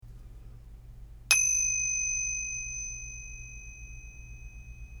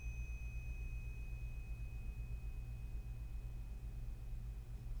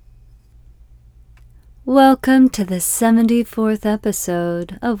Welcome to the 74th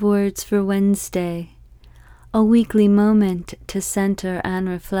episode of Words for Wednesday, a weekly moment to center and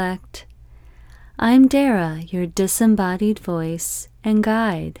reflect. I'm Dara, your disembodied voice and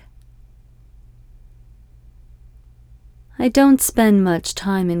guide. I don't spend much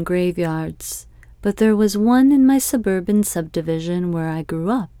time in graveyards, but there was one in my suburban subdivision where I grew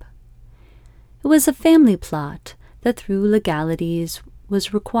up. It was a family plot that through legalities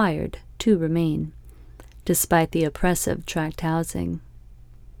was required to remain, despite the oppressive tract housing.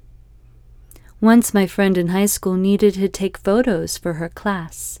 Once my friend in high school needed to take photos for her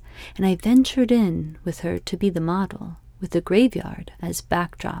class, and I ventured in with her to be the model, with the graveyard as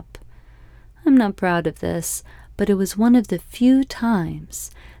backdrop. I'm not proud of this, but it was one of the few times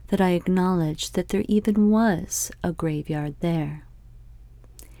that I acknowledged that there even was a graveyard there.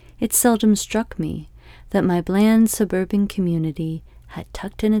 It seldom struck me that my bland suburban community had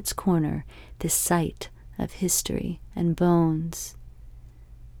tucked in its corner this site of history and bones.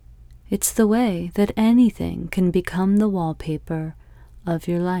 It's the way that anything can become the wallpaper of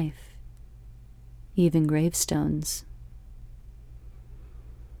your life, even gravestones.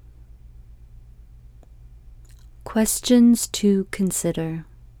 Questions to consider.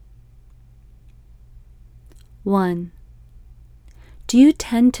 1. Do you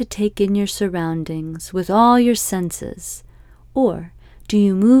tend to take in your surroundings with all your senses, or do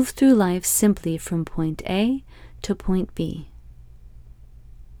you move through life simply from point A to point B?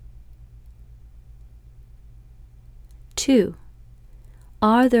 2.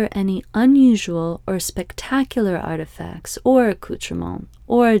 Are there any unusual or spectacular artifacts or accoutrements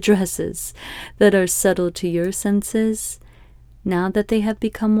or dresses that are subtle to your senses now that they have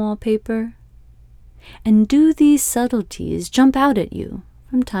become wallpaper? And do these subtleties jump out at you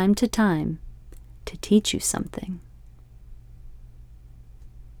from time to time to teach you something?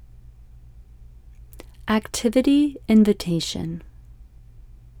 Activity invitation.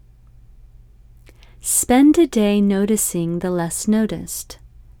 Spend a day noticing the less noticed.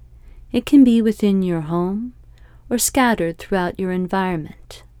 It can be within your home or scattered throughout your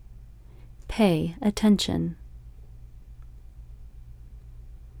environment. Pay attention.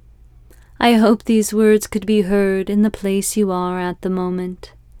 I hope these words could be heard in the place you are at the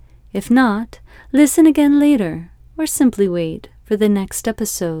moment. If not, listen again later or simply wait for the next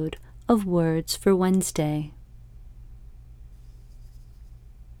episode of Words for Wednesday.